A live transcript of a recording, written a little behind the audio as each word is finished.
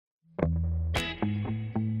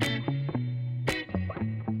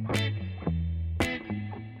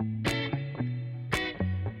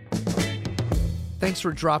Thanks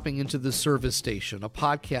for dropping into The Service Station, a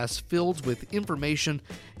podcast filled with information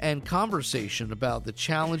and conversation about the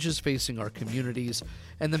challenges facing our communities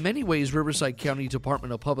and the many ways Riverside County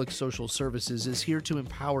Department of Public Social Services is here to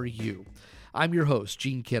empower you. I'm your host,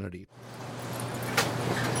 Gene Kennedy.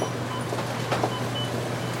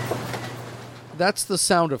 That's the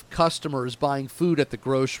sound of customers buying food at the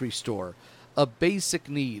grocery store, a basic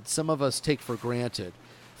need some of us take for granted.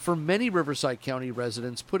 For many Riverside County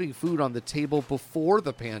residents, putting food on the table before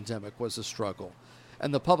the pandemic was a struggle,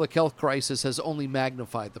 and the public health crisis has only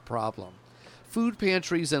magnified the problem. Food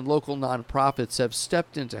pantries and local nonprofits have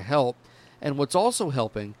stepped in to help, and what's also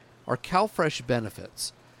helping are CalFresh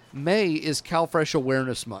benefits. May is CalFresh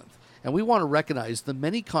Awareness Month, and we want to recognize the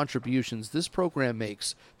many contributions this program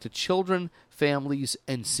makes to children, families,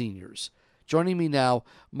 and seniors. Joining me now,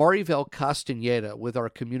 Maribel Castaneda with our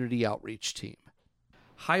community outreach team.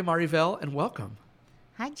 Hi, Maribel, and welcome.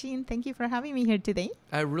 Hi, Gene. Thank you for having me here today.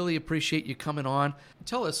 I really appreciate you coming on.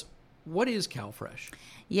 Tell us, what is CalFresh?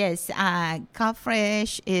 Yes,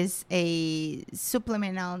 CalFresh is a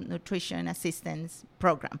supplemental nutrition assistance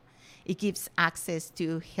program. It gives access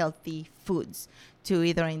to healthy foods to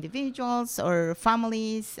either individuals or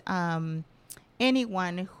families,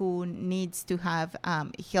 anyone who needs to have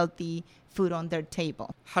healthy food on their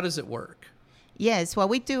table. How does it work? Yes, what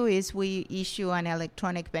we do is we issue an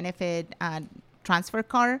electronic benefit transfer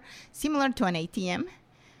card similar to an ATM,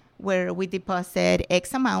 where we deposit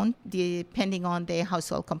X amount depending on the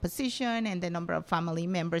household composition and the number of family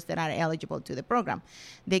members that are eligible to the program.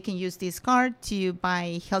 They can use this card to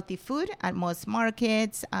buy healthy food at most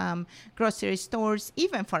markets, grocery stores,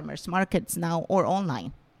 even farmers markets now, or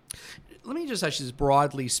online. Let me just ask you this,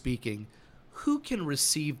 broadly speaking, who can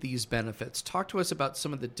receive these benefits? Talk to us about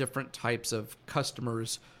some of the different types of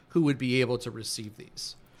customers who would be able to receive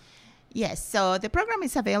these. Yes, so the program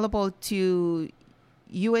is available to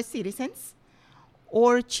U.S. citizens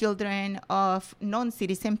or children of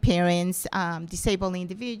non-citizen parents, disabled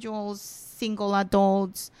individuals, single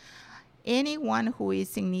adults, anyone who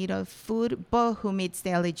is in need of food but who meets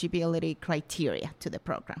the eligibility criteria to the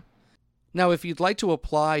program. Now, if you'd like to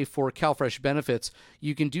apply for CalFresh benefits,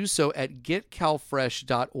 you can do so at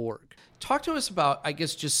getcalfresh.org. Talk to us about, I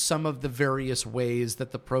guess, just some of the various ways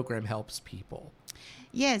that the program helps people.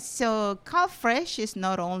 Yes, so CalFresh is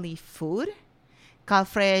not only food.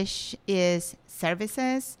 CalFresh is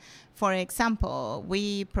services. For example,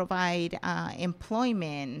 we provide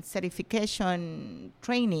employment, certification,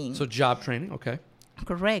 training. So job training, okay.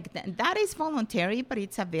 Correct. That is voluntary, but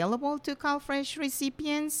it's available to CalFresh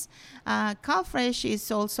recipients. CalFresh is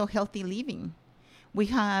also healthy living. We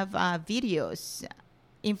have videos,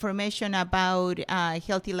 information about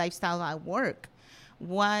healthy lifestyle at work.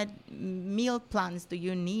 What meal plans do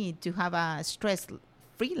you need to have a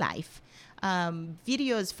stress-free life?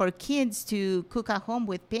 Videos for kids to cook at home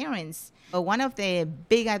with parents. One of the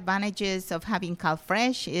big advantages of having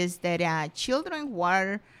CalFresh is that children who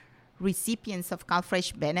are recipients of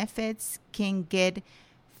CalFresh benefits can get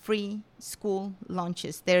free school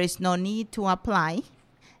lunches. There is no need to apply.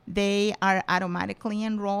 They are automatically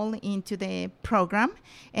enrolled into the program,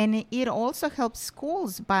 and it also helps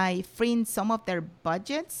schools by freeing some of their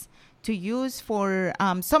budgets to use for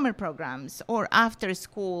summer programs or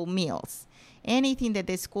after-school meals. Anything that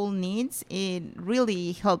the school needs, it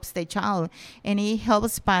really helps the child, and it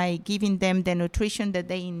helps by giving them the nutrition that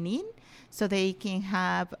they need so they can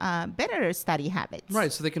have better study habits.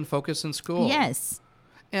 Right, so they can focus in school. Yes.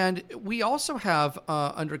 And we also have,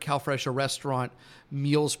 under CalFresh, a restaurant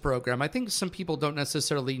meals program. I think some people don't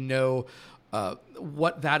necessarily know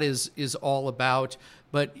what that is all about,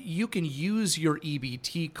 but you can use your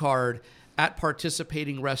EBT card at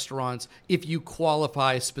participating restaurants if you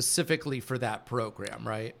qualify specifically for that program,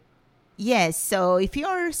 right? Yes, so if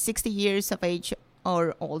you're 60 years of age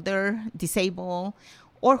or older, disabled,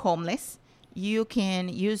 or homeless, you can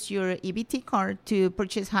use your EBT card to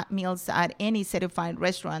purchase hot meals at any certified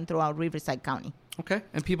restaurant throughout Riverside County. Okay.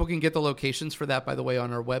 And people can get the locations for that, by the way,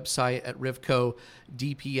 on our website at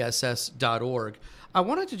rivcodpss.org. I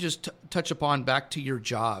wanted to just touch upon back to your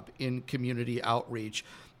job in community outreach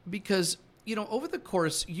because, you know, over the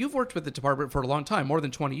course, you've worked with the department for a long time, more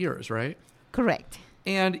than 20 years, right? Correct.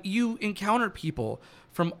 And you encounter people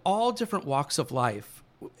from all different walks of life,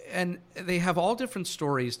 and they have all different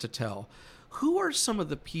stories to tell. Who are some of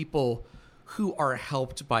the people who are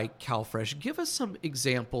helped by CalFresh? Give us some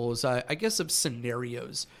examples, I guess, of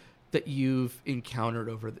scenarios that you've encountered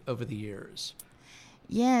over the years.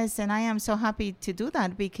 Yes, and I am so happy to do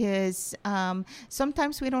that because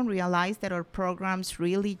sometimes we don't realize that our programs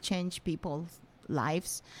really change people's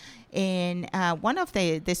lives. And one of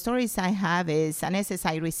the stories I have is an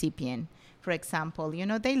SSI recipient, for example.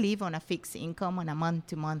 They live on a fixed income on a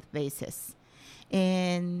month-to-month basis.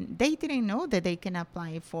 And they didn't know that they can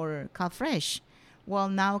apply for CalFresh. Well,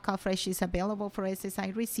 now CalFresh is available for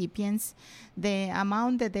SSI recipients. The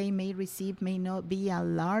amount that they may receive may not be a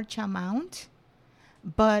large amount,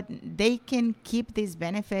 but they can keep these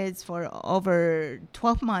benefits for over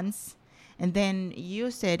 12 months and then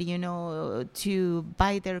use it, to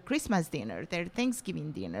buy their Christmas dinner, their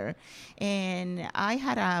Thanksgiving dinner. And I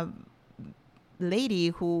had a lady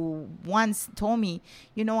who once told me,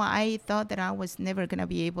 I thought that I was never going to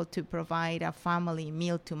be able to provide a family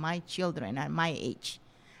meal to my children at my age.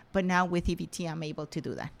 But now with EBT, I'm able to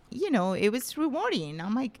do that. It was rewarding.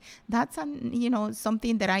 I'm like, that's,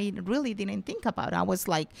 something that I really didn't think about. I was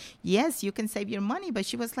like, yes, you can save your money. But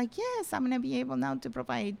she was like, yes, I'm going to be able now to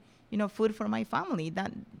provide, food for my family.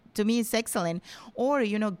 That, to me, is excellent. Or,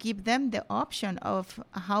 give them the option of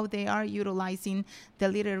how they are utilizing the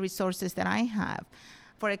little resources that I have.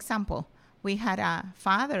 For example, we had a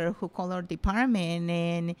father who called our department,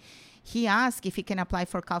 and he asked if he can apply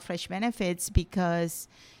for CalFresh benefits because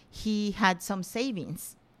he had some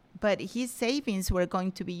savings. But his savings were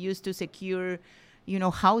going to be used to secure,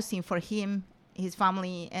 housing for him, his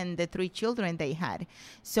family, and the 3 children they had.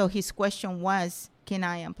 So his question was, can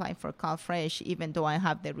I apply for CalFresh even though I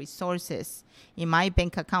have the resources in my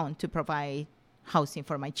bank account to provide housing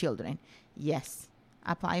for my children? Yes.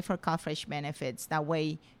 Apply for CalFresh benefits. That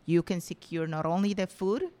way you can secure not only the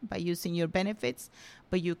food by using your benefits,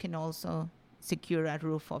 but you can also secure a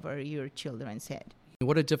roof over your children's head.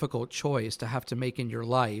 What a difficult choice to have to make in your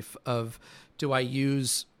life of, do I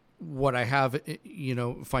use what I have,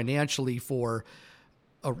 financially for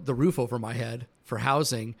the roof over my head, for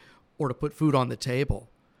housing, or to put food on the table?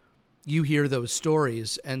 You hear those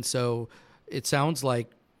stories, and so it sounds like,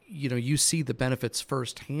 you see the benefits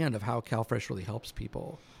firsthand of how CalFresh really helps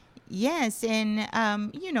people. Yes, and,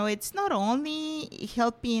 it's not only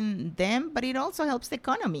helping them, but it also helps the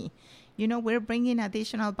economy. We're bringing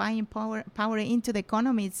additional buying power into the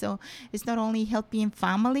economy. So it's not only helping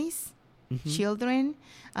families, children,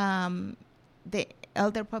 the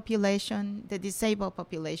elder population, the disabled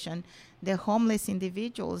population, the homeless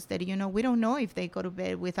individuals that, we don't know if they go to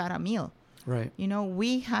bed without a meal. Right.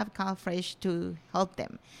 We have CalFresh to help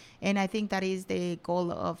them. And I think that is the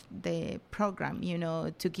goal of the program,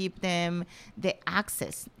 to give them the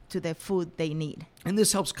access to the food they need. And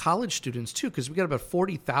this helps college students too, because we got about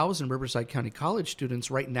 40,000 Riverside County college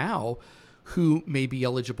students right now who may be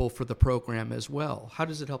eligible for the program as well. How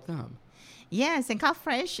does it help them? Yes, and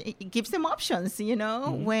CalFresh, it gives them options,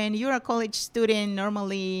 When you're a college student,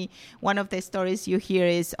 normally one of the stories you hear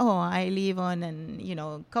is, I live on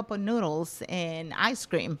a cup of noodles and ice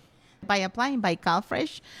cream. By applying by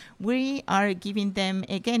CalFresh, we are giving them,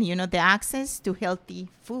 again, the access to healthy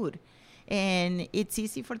food. And it's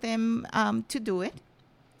easy for them to do it.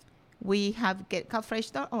 We have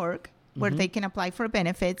getcalfresh.org where they can apply for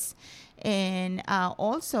benefits. And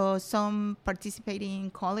also some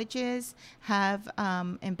participating colleges have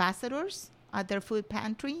ambassadors at their food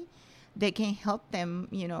pantry. They can help them,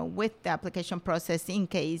 with the application process in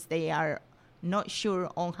case they are not sure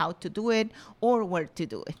on how to do it or where to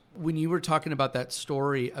do it. When you were talking about that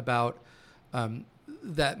story about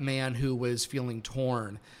that man who was feeling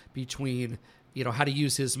torn between, how to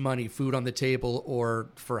use his money, food on the table or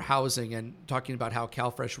for housing, and talking about how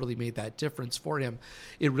CalFresh really made that difference for him,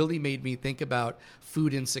 it really made me think about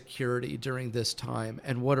food insecurity during this time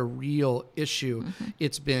and what a real issue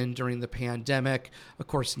it's been during the pandemic. Of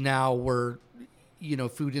course, now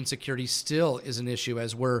food insecurity still is an issue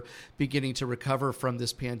as we're beginning to recover from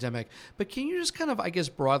this pandemic. But can you just kind of, I guess,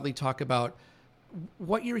 broadly talk about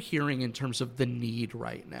what you're hearing in terms of the need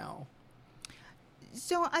right now?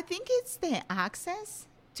 So I think it's the access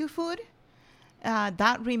to food.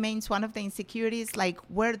 That remains one of the insecurities, like,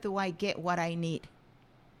 where do I get what I need?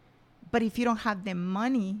 But if you don't have the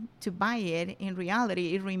money to buy it, in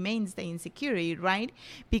reality, it remains the insecurity, right?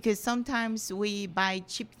 Because sometimes we buy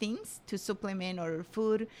cheap things to supplement our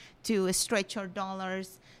food, to stretch our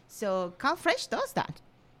dollars. So CalFresh does that.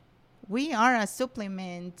 We are a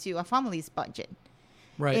supplement to a family's budget.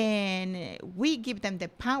 Right. And we give them the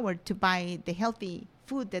power to buy the healthy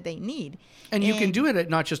food that they need. And you can do it at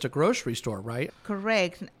not just a grocery store, right?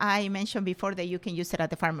 Correct. I mentioned before that you can use it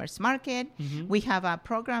at the farmer's market. We have a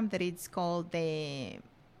program that is called the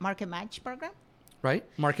Market Match program. Right.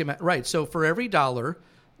 Right. So for every $1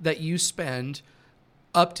 that you spend,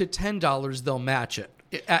 up to $10, they'll match it.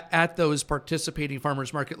 at those participating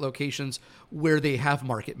farmers market locations where they have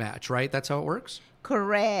market match, right? That's how it works?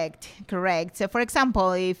 Correct. So, for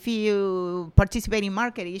example, if you participate in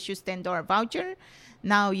market issues $10 voucher,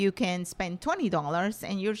 now you can spend $20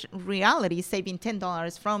 and you're reality saving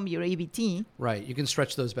 $10 from your EBT. Right. You can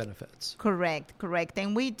stretch those benefits. Correct.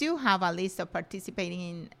 And we do have a list of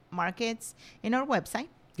participating markets in our website.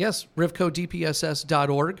 Yes,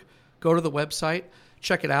 rivcodpss.org. Go to the website.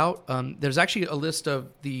 Check it out. There's actually a list of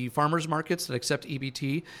the farmers markets that accept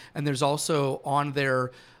EBT, and there's also on there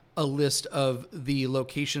a list of the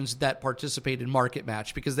locations that participate in Market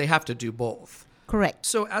Match because they have to do both. Correct.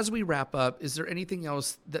 So as we wrap up, is there anything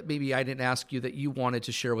else that maybe I didn't ask you that you wanted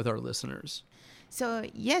to share with our listeners? So,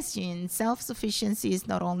 yes, Gene, self-sufficiency is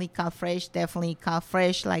not only CalFresh, definitely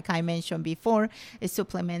CalFresh, like I mentioned before, it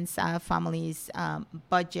supplements families'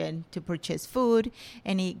 budget to purchase food,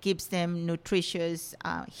 and it gives them nutritious,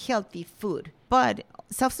 healthy food. But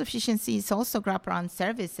self-sufficiency is also wraparound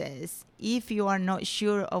services. If you are not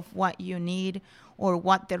sure of what you need or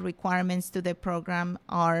what the requirements to the program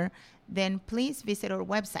are, then please visit our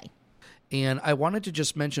website. And I wanted to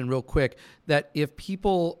just mention real quick that if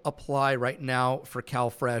people apply right now for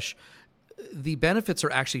CalFresh, the benefits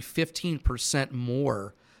are actually 15%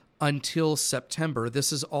 more until September.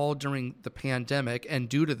 This is all during the pandemic and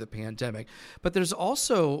due to the pandemic. But there's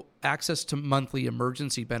also access to monthly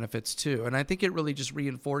emergency benefits too. And I think it really just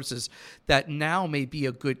reinforces that now may be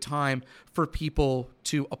a good time for people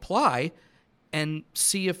to apply and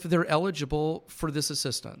see if they're eligible for this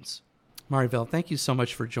assistance. Maribel, thank you so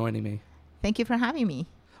much for joining me. Thank you for having me.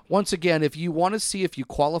 Once again, if you want to see if you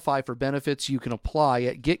qualify for benefits, you can apply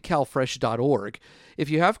at getcalfresh.org. If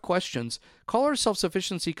you have questions, call our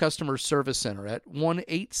Self-Sufficiency Customer Service Center at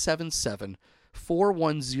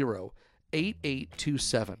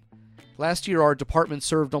 1-877-410-8827. Last year, our department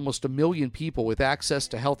served almost 1 million people with access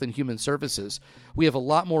to health and human services. We have a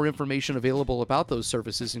lot more information available about those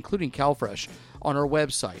services, including CalFresh, on our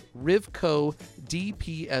website,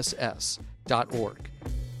 rivcodpss.org.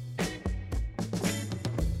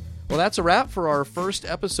 Well, that's a wrap for our first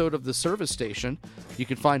episode of The Service Station. You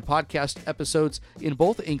can find podcast episodes in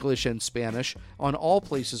both English and Spanish on all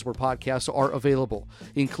places where podcasts are available,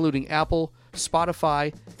 including Apple,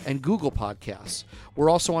 Spotify, and Google Podcasts. We're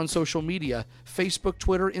also on social media, Facebook,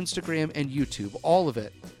 Twitter, Instagram, and YouTube, all of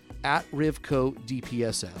it at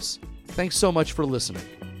RivCoDPSS. Thanks so much for listening.